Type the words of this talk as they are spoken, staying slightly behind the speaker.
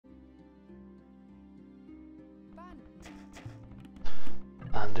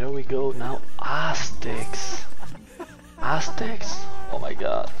And there we go, now Aztecs! Aztecs? Oh my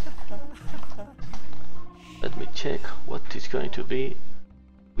god. Let me check what is going to be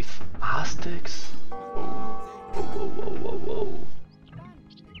with Aztecs. Whoa, whoa, whoa, whoa, whoa.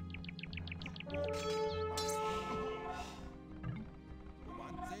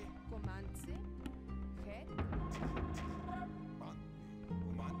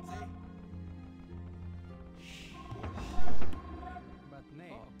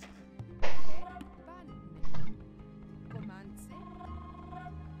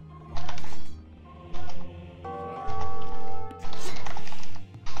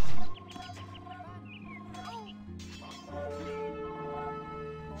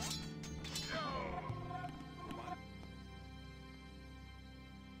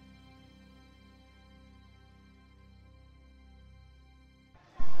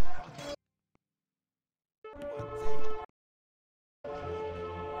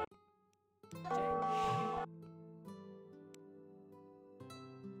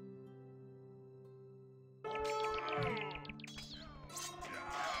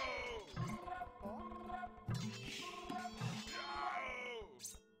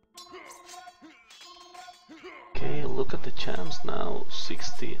 Okay, look at the champs now,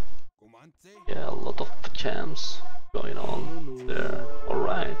 60. Yeah, a lot of champs going on there,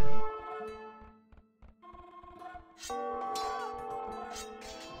 alright.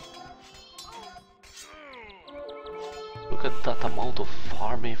 Look at that amount of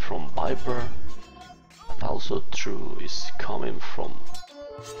farming from Viper. But also true is coming from...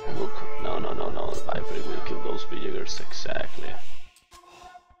 Look, no, Viper will kill those villagers, exactly.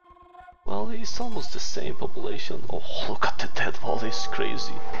 Well, it's almost the same population. Oh, look at the dead bodies,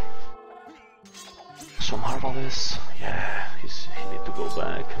 crazy. Some Arbalists, yeah, he need to go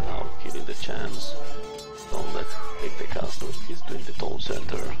back, now killing the champs. Don't let take the castle, he's doing the town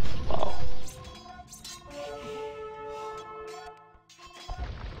center, wow.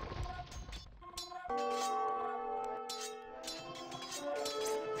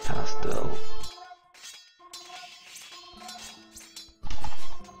 Castle.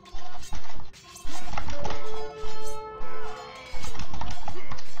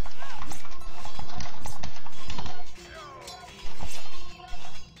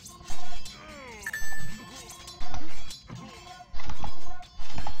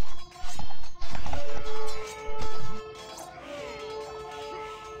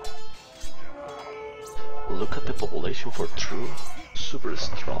 Look at the population for true, super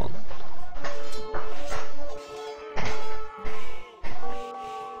strong.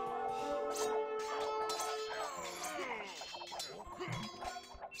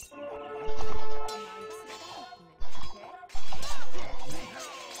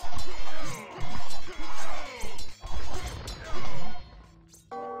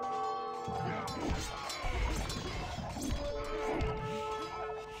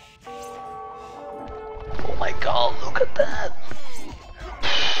 Oh my god, look at that!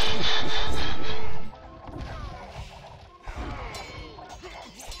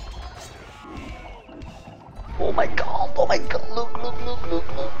 Oh my god, look,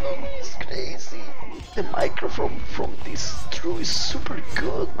 it's crazy. The microphone from this true is super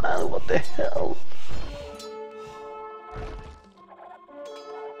good, man, what the hell?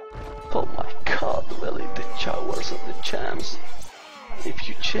 Oh my god, really, the showers and the champs. If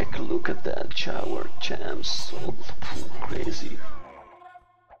you check, look at that shower champs, oh, crazy.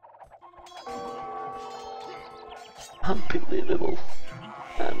 Unbelievable,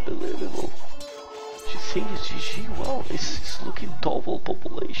 unbelievable. You think it's GG? Well, it's looking double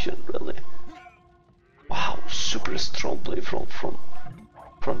population, really. Wow, super strong play from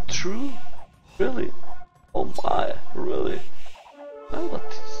True, really. Oh my, really. Well,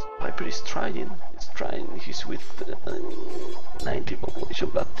 what Viper is trying, he's with 90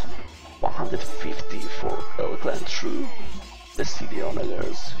 population, but 150 for El Clan True. The city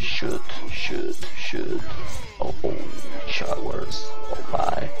owners shoot. Oh, showers, oh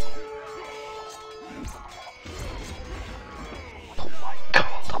my. Oh my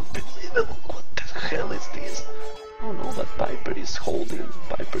god, unbelievable, what the hell is this? Oh no, but Viper is holding,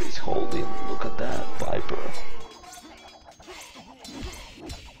 look at that, Viper.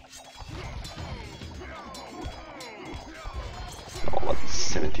 Oh, but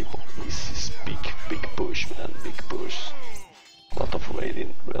 70 this is big push, man, big push. Lot of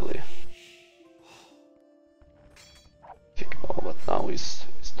raiding, really. Oh, but now he's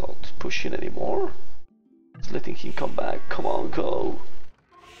not pushing anymore. He's letting him come back. Come on, go.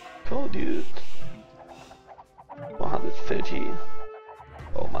 Go, dude. 130.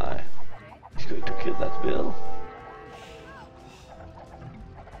 Oh my. He's going to kill that Bill.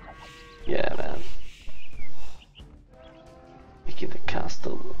 Yeah, man. Making the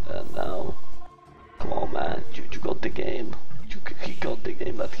castle, and now, come on, man, you got the game. He got the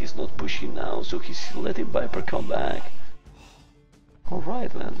game, but he's not pushing now, so he's letting Viper come back.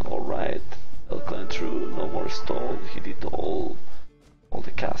 Alright, man, alright. Elclan through, no more stall. He did all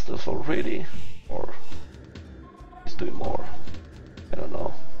the castles already, or he's doing more. I don't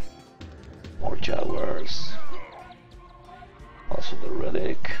know. More Jaguars. Also the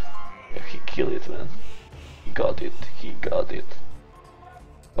relic. Yeah, he killed it, man. He got it. He got it.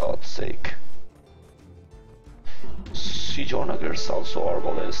 God's sake. Siege Onagers also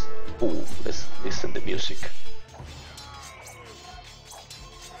arbalest. Ooh, let's listen to the music.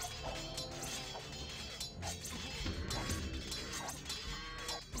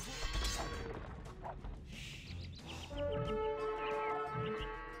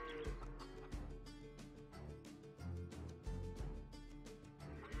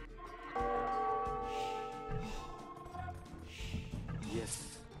 Yes.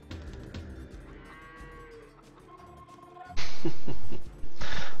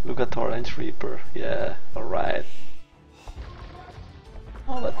 Look at Orange Reaper. Yeah, alright.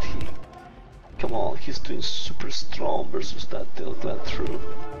 Oh, but come on, he's doing super strong versus that Elclan through.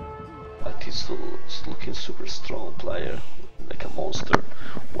 But he's looking super strong player, like a monster.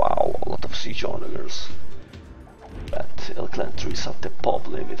 Wow, a lot of siege onagers. But Elclan through is at the pop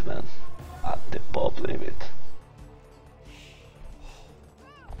limit, man. At the pop limit.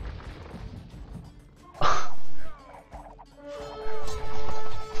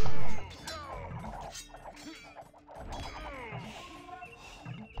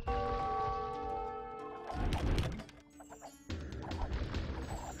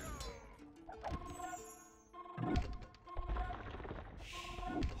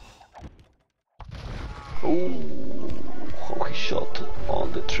 Ooh, how he shot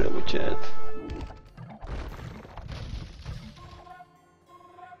on the treble jet.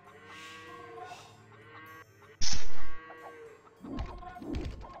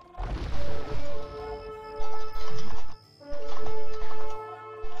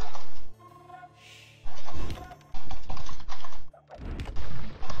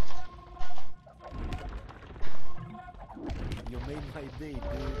 You made my day, dude.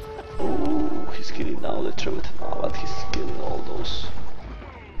 Ooh, he's killing now the treble now, but he's killing all those.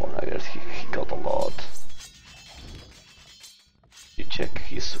 Or I guess he got a lot. You check,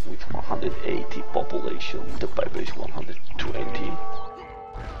 he's with 180 population, the Viper is 120.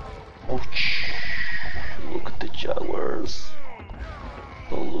 Ouch! Look at the Jaguars.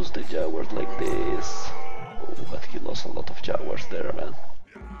 Don't lose the Jaguars like this. Oh, but he lost a lot of Jaguars there, man.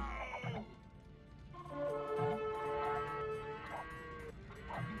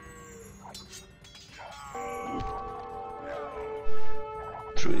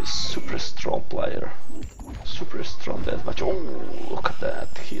 True is super strong player. Super strong deathmatch. Oh, look at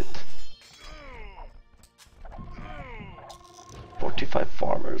that hit. 45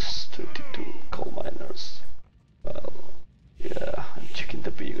 farmers, 22 coal miners. Well, yeah, I'm checking the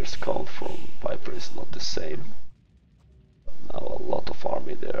biggest count from Viper is not the same. But now a lot of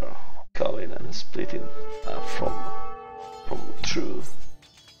army there coming and splitting from True.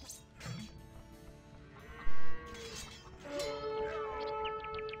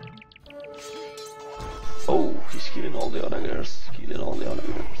 Oh, he's killing all the onagers,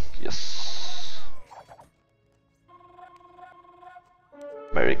 yes.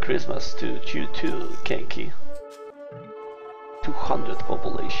 Merry Christmas to you too, Kenki. 200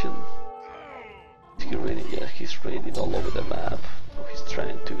 population. He's raiding all over the map. So he's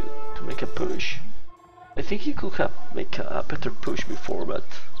trying to make a push. I think he could have make a better push before, but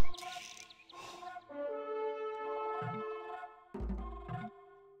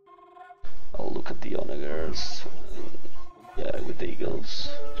I'll look at the onagers. Yeah, with the eagles,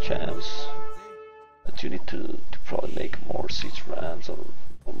 champs. But you need to probably make more siege rams or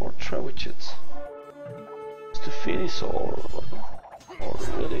more trebuchets to finish, or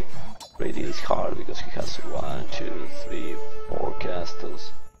really raiding is hard because he has 1, 2, 3, 4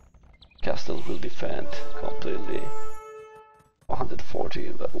 castles. Castles will defend completely.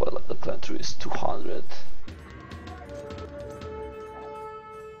 140, but well, the clan tree is 200.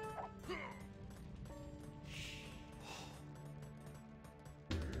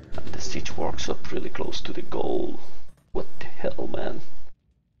 And the siege works up really close to the goal. What the hell, man?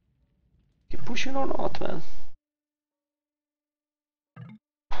 You pushing or not, man?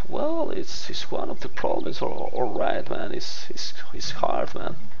 Well, it's one of the problems. Alright, man. It's hard,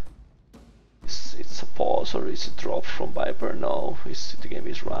 man. It's a pause or is it drop from Viper? No, the game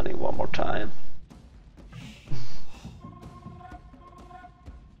is running one more time.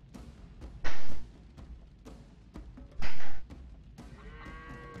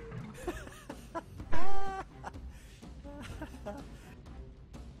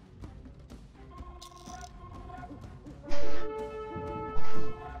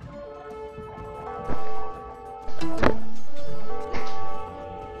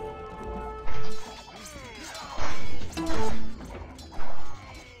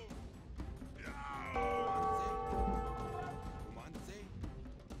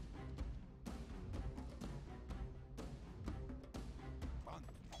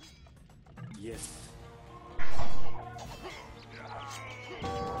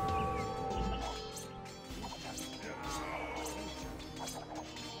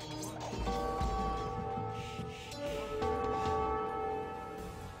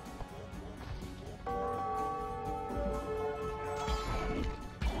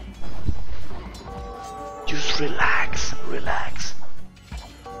 Just relax, relax.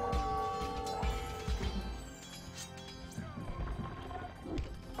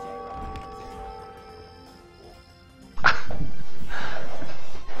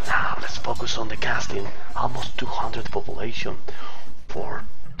 Now let's focus on the casting. Almost 200 population. 4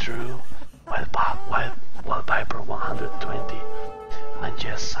 true. Wild Viper 120. And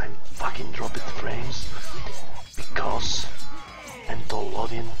yes, I'm fucking dropping frames because I'm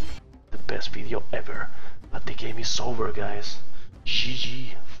downloading the best video ever. But the game is over, guys.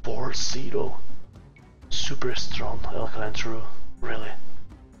 GG 4-0. Super strong Alkaline True, really.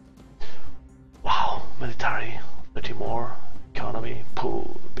 Wow, military 30 more, economy,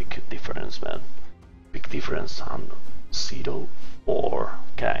 pooh, big difference, man. Big difference on 0-4,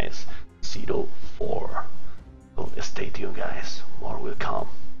 guys. 0-4. So stay tuned, guys. More will come.